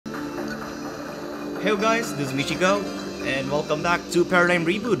Hey guys, this is Michiko, and welcome back to Paradigm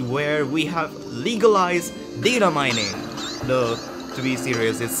Reboot, where we have legalized data mining. Though, to be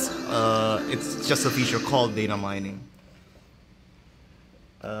serious, it's just a feature called data mining.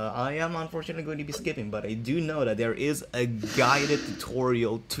 I am unfortunately going to be skipping, but I do know that there is a guided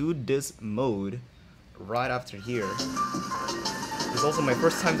tutorial to this mode right after here. It's also my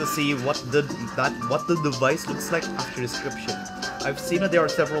first time to see what the device looks like after description. I've seen that there are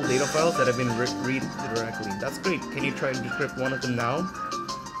several data files that have been read directly. That's great. Can you try and decrypt one of them now?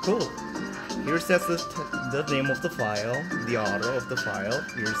 Cool. Here says the name of the file, the author of the file.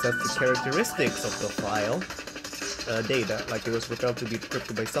 Here says the characteristics of the file. Data, like it was propelled to be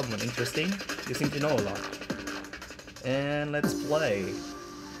decrypted by someone. Interesting. You seem to know a lot. And let's play.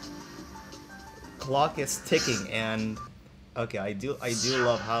 Clock is ticking, and okay, I do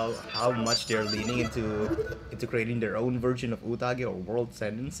love how much they're leaning into creating their own version of Utage or World's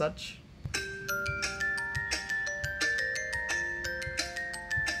End and such.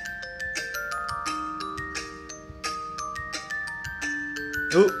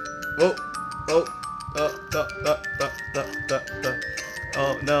 Oh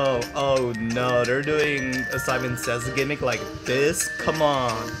no, oh no, they're doing a Simon Says gimmick like this? Come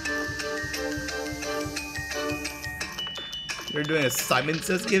on. They're doing a Simon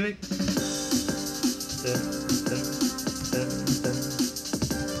Says gimmick?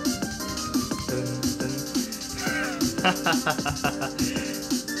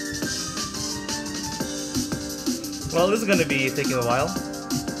 Well, this is gonna be taking a while.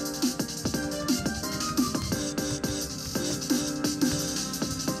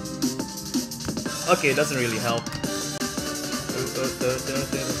 Okay, it doesn't really help.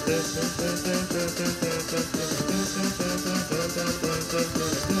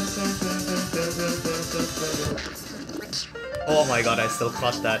 Oh my god, I still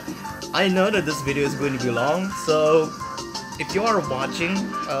caught that. I know that this video is going to be long, so if you are watching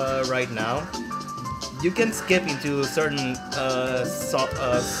right now, you can skip into certain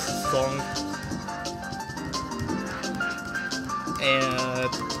songs and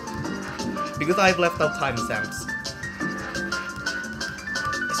because I've left out timestamps.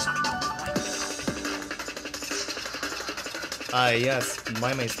 Yes,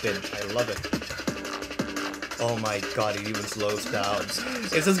 my spin. I love it. Oh my god, it even slows down.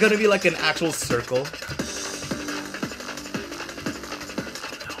 Is this gonna be like an actual circle?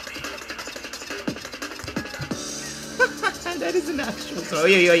 That is an actual circle. Oh,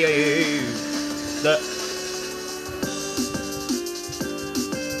 yeah.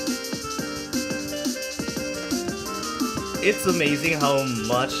 It's amazing how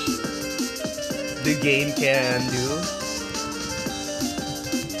much the game can do.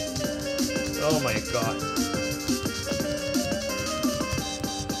 Oh my god.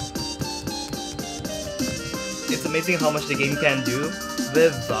 It's amazing how much the game can do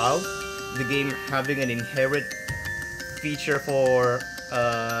without the game having an inherent feature for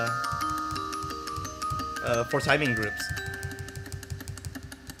timing groups.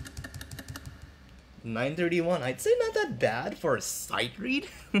 9:31, I'd say not that bad for a sight read.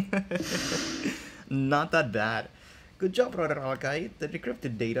 Not that bad. Good job, Brother Alkai. The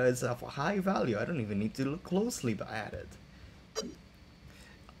decrypted data is of high value. I don't even need to look closely at it.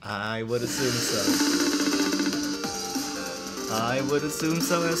 I would assume so. I would assume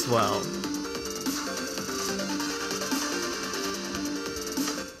so as well.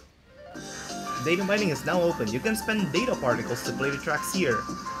 Data mining is now open. You can spend data particles to play the tracks here.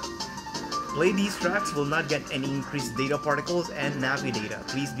 Play these tracks will not get any increased data particles and Navi data.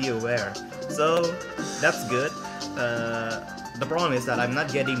 Please be aware. So, that's good. The problem is that I'm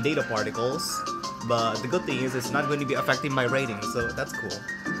not getting data particles, but the good thing is it's not going to be affecting my rating, so that's cool.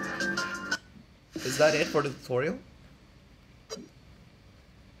 Is that it for the tutorial?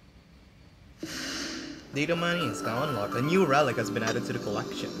 Data mining is now unlocked. A new relic has been added to the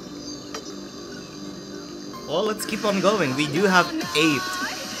collection. Well, let's keep on going. We do have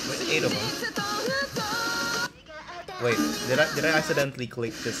 8 of them. Wait, did I accidentally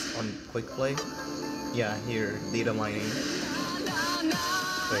click this on quick play? Yeah, here, data mining.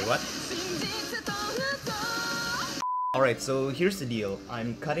 Wait, what? Alright, so here's the deal.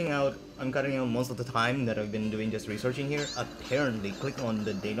 I'm cutting out most of the time that I've been doing just researching here. Apparently, clicking on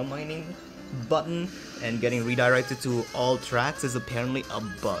the data mining button and getting redirected to all tracks is apparently a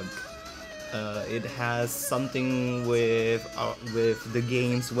bug. It has something with the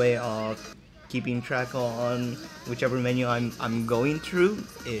game's way of keeping track on whichever menu I'm going through.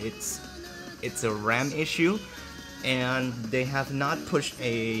 It's a RAM issue, and they have not pushed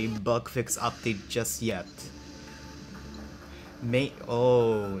a bug fix update just yet.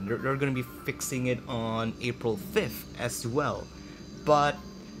 they're gonna be fixing it on April 5th as well. But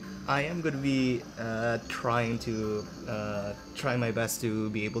I am gonna be try my best to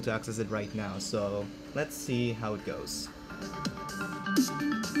be able to access it right now. So let's see how it goes.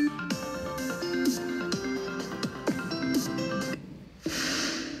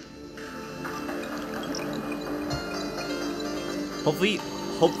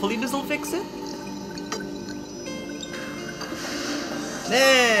 Hopefully this will fix it.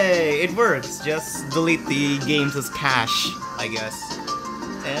 Hey, it works. Just delete the games as cache, I guess.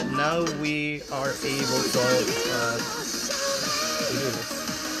 And now we are able to do this.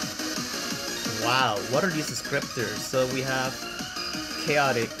 Wow, what are these descriptors? So we have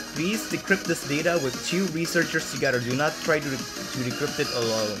chaotic. Please decrypt this data with 2 researchers together. Do not try to decrypt it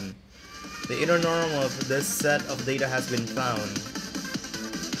alone. The inner norm of this set of data has been found.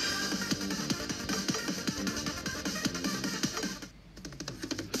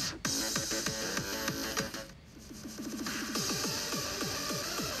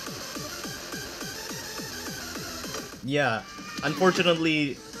 Yeah,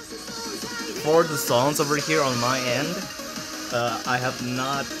 unfortunately, for the songs over here on my end, I have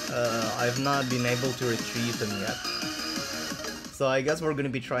not been able to retrieve them yet. So I guess we're gonna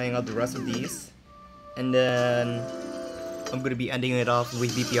be trying out the rest of these, and then I'm gonna be ending it off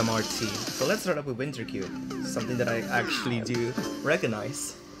with BPMRT. So let's start up with Wintercube, something that I actually do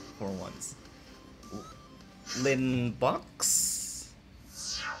recognize for once. Lin Box.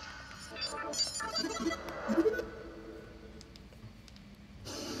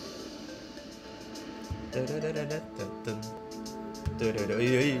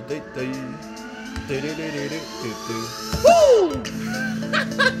 Woo!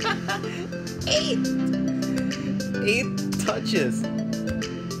 8 touches.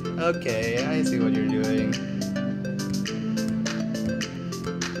 Okay, I see what you're doing.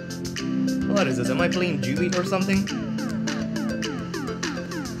 What is this? Am I playing Jubilee or something?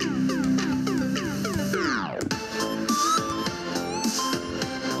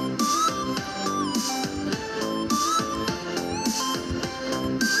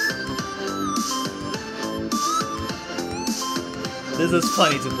 This is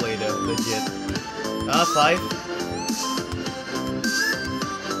funny to play though, legit. 5.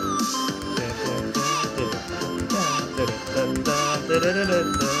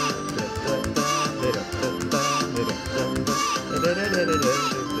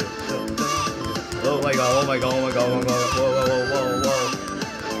 Oh my god, oh my god, oh my god, oh my god, whoa, whoa, whoa, whoa,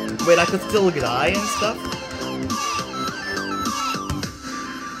 whoa. Wait, I could still die and stuff?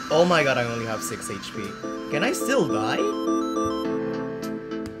 Oh my god, I only have 6 HP. Can I still die?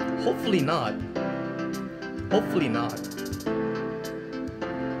 Hopefully not. Hopefully not.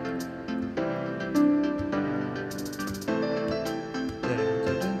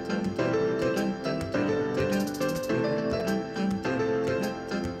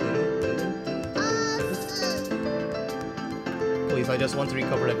 Please, I just want to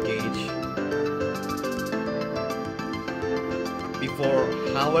recover that gauge. Before,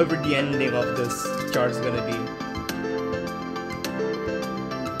 however the ending of this chart is gonna be.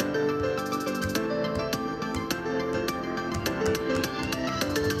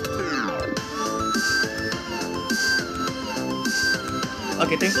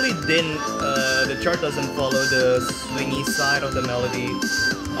 Okay, thankfully the chart doesn't follow the swingy side of the melody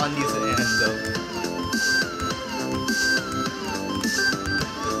on this end though.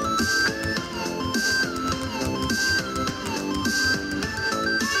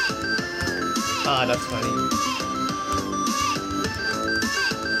 Ah, that's funny.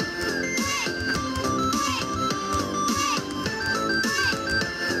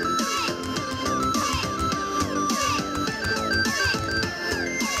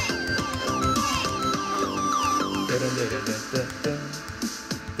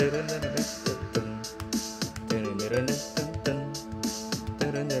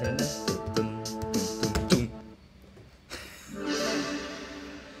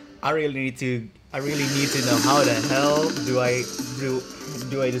 I really need to know how the hell do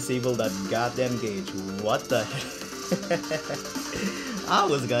I disable that goddamn gauge? What the heck? I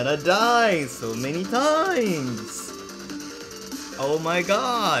was gonna die so many times. Oh my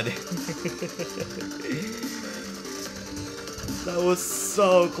god. That was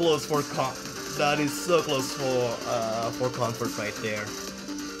so close for that is so close for comfort right there.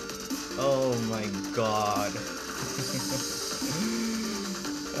 Oh my god.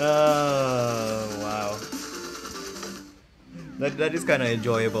 Oh wow. That is kind of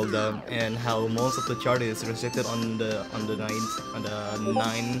enjoyable though, and how most of the chart is restricted on the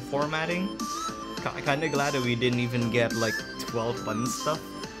 9 formatting. kinda glad that we didn't even get like 12 fun stuff.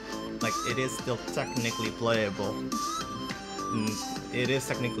 Like, it is still technically playable. It is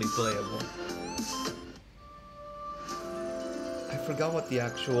technically playable. I forgot what the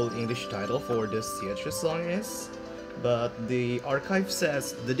actual English title for this theater song is, but the archive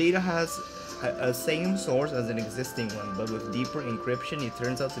says the data has a same source as an existing one, but with deeper encryption it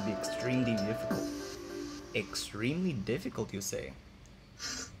turns out to be extremely difficult. Extremely difficult, you say?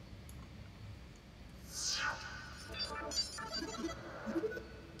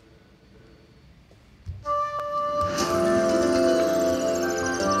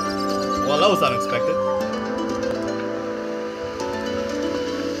 Well, that was unexpected.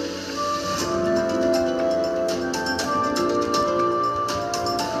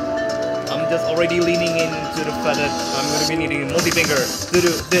 I'm just already leaning into the fact that I'm going to be needing multi-finger to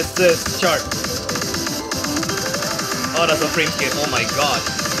do this chart. Oh, that's a frame skip. Oh my god.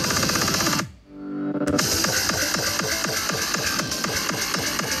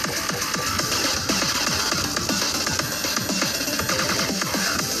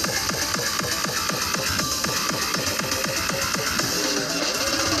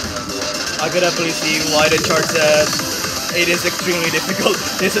 I could definitely see why the chart says it is extremely difficult.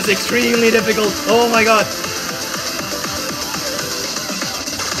 This is extremely difficult. Oh my god.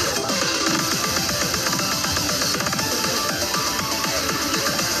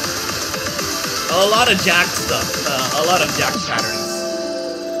 A lot of jack stuff. A lot of jack patterns.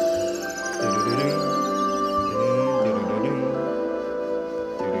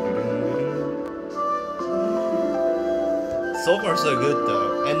 So far so good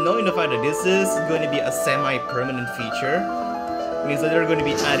though, and knowing the fact that this is going to be a semi-permanent feature means that they're going to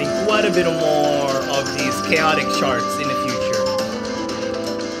be adding quite a bit more of these chaotic charts in the future.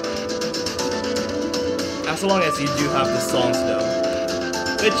 As long as you do have the songs though,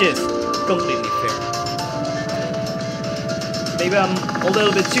 which is completely fair. Maybe I'm a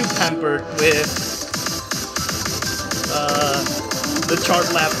little bit too pampered with the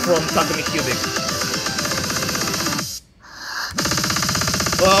chart lab from Takumi Cubic.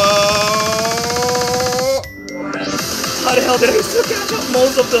 Oh! How the hell did I still catch up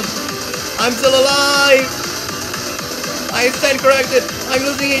most of them? I'm still alive! I stand corrected! I'm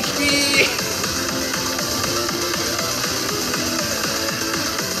losing HP!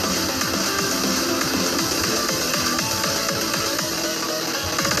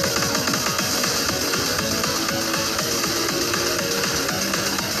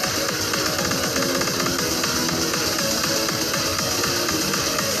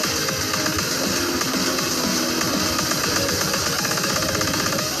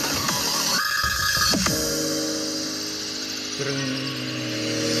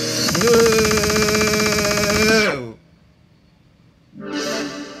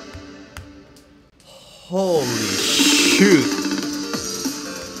 Holy shoot.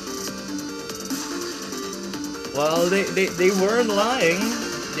 Well, they weren't lying.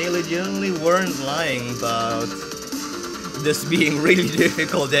 They legitimately weren't lying about this being really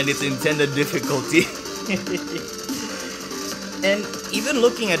difficult and its intended difficulty. And even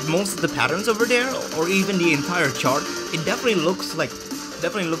looking at most of the patterns over there, or even the entire chart, it definitely looks like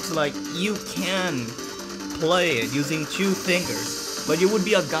you can play it using 2 fingers, but you would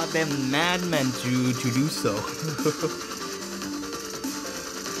be a goddamn madman to do so.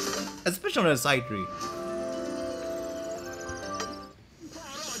 Especially on a side tree.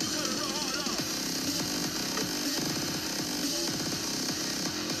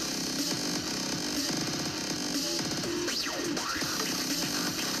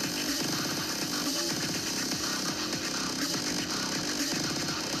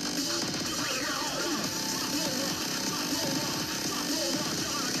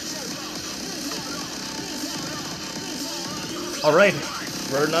 Alright,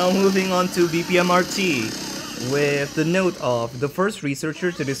 we're now moving on to BPMRT with the note of the first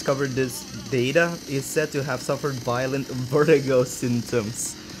researcher to discover this data is said to have suffered violent vertigo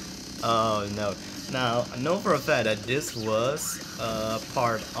symptoms. Oh no. Now, I know for a fact that this was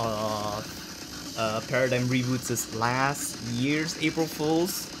part of Paradigm Reboot's last year's April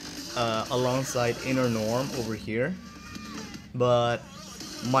Fools alongside Inner Norm over here. But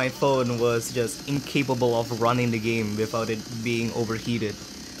my phone was just incapable of running the game without it being overheated.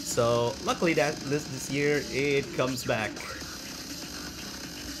 So luckily that this year it comes back.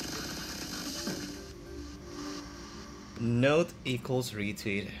 Note equals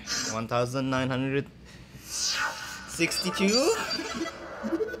retweet 1962.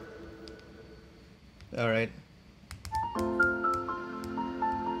 All right.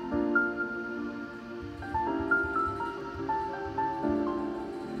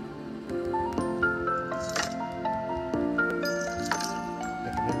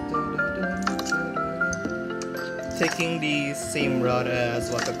 taking the same route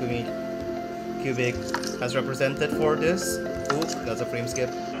as Watakumi Cubic has represented for this. Oop, that's a frame skip.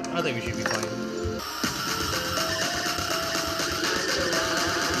 I think we should be fine.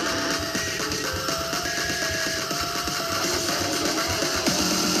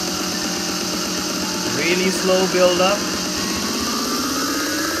 Really slow build up.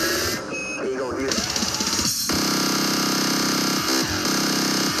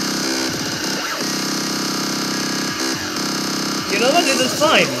 You know what? This is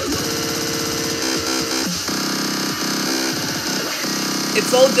fine.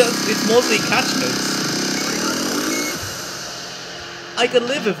 It's mostly catch notes. I can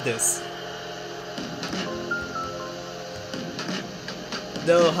live with this.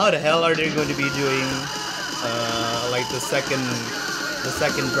 Though, how the hell are they going to be doing, like the second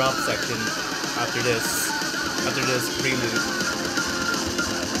drop section after this prelude?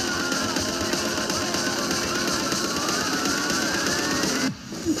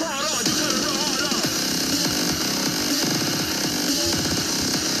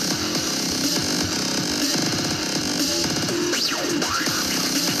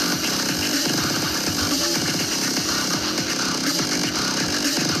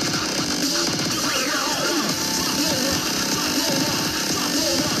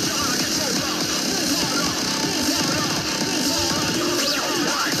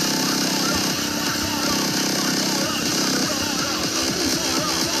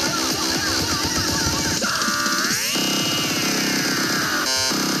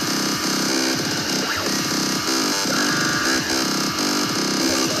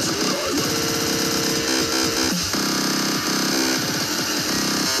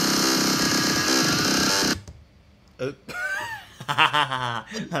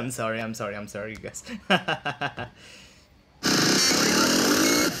 I'm sorry, you guys. I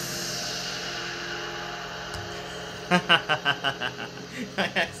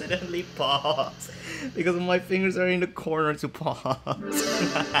accidentally paused because my fingers are in the corner to pause.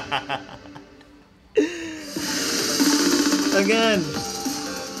 Again.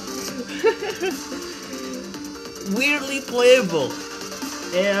 Weirdly playable.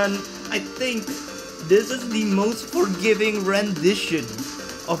 And I think this is the most forgiving rendition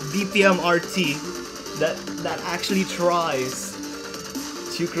of BPM RT that actually tries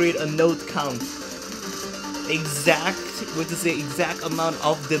to create a note count with the exact amount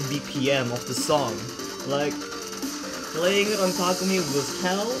of the BPM of the song. Like, playing it on Takumi was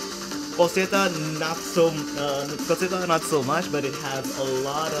hell. Coseta not so much, but it has a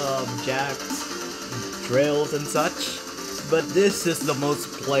lot of jacks, drills and such. But this is the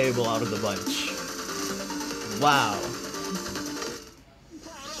most playable out of the bunch. Wow.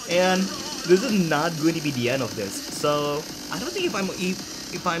 And this is not going to be the end of this. So I don't think if I'm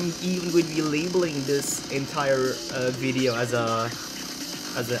even going to be labeling this entire video as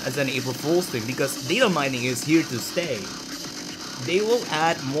an April Fool's thing, because data mining is here to stay. They will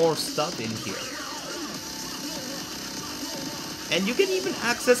add more stuff in here. And you can even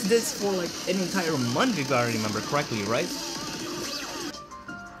access this for like an entire month if I remember correctly, right?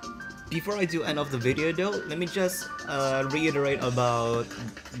 Before I do end off the video though, let me just reiterate about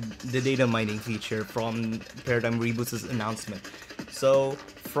the data mining feature from Paradigm Reboot's announcement. So,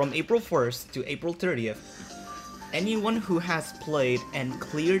 from April 1st to April 30th, anyone who has played and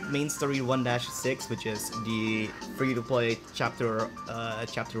cleared Main Story 1-6, which is the free-to-play chapter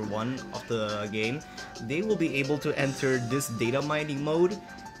 1 of the game, they will be able to enter this data mining mode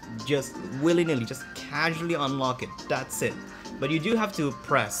just willy-nilly, just casually unlock it. That's it. But you do have to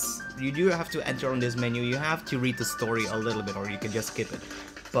enter on this menu, you have to read the story a little bit, or you can just skip it.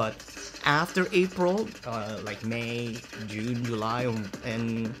 But after April, like May, June, July,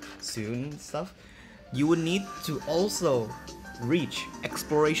 and soon stuff, you would need to also reach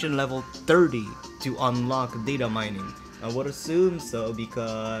exploration level 30 to unlock data mining. I would assume so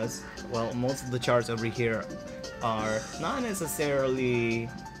because, well, most of the charts over here are not necessarily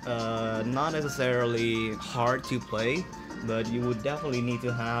hard to play, but you would definitely need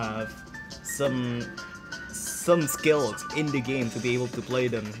to have some skills in the game to be able to play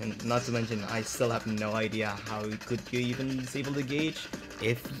them. And not to mention, I still have no idea how could you even disable the gauge,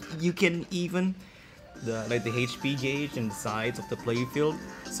 if you can even, the HP gauge and the sides of the playfield.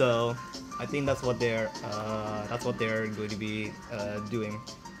 So I think that's what they're going to be doing.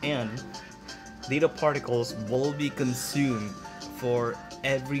 And data particles will be consumed for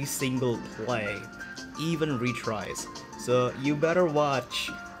every single play, even retries. So you better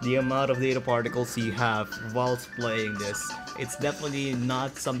watch the amount of data particles you have whilst playing this. It's definitely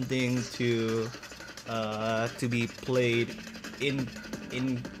not something to be played in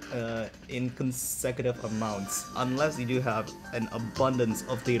in consecutive amounts, unless you do have an abundance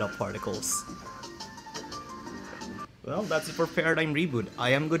of data particles. Well, that's it for Paradigm Reboot. I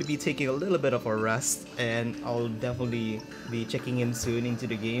am going to be taking a little bit of a rest, and I'll definitely be checking in soon into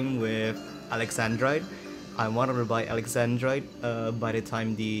the game with Alexandrite. I wanted to buy Alexandrite by the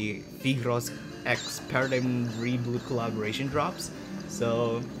time the Figros X Paradigm Reboot collaboration drops.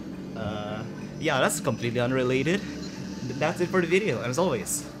 So, yeah, that's completely unrelated. That's it for the video, and as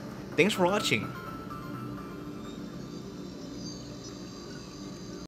always, thanks for watching.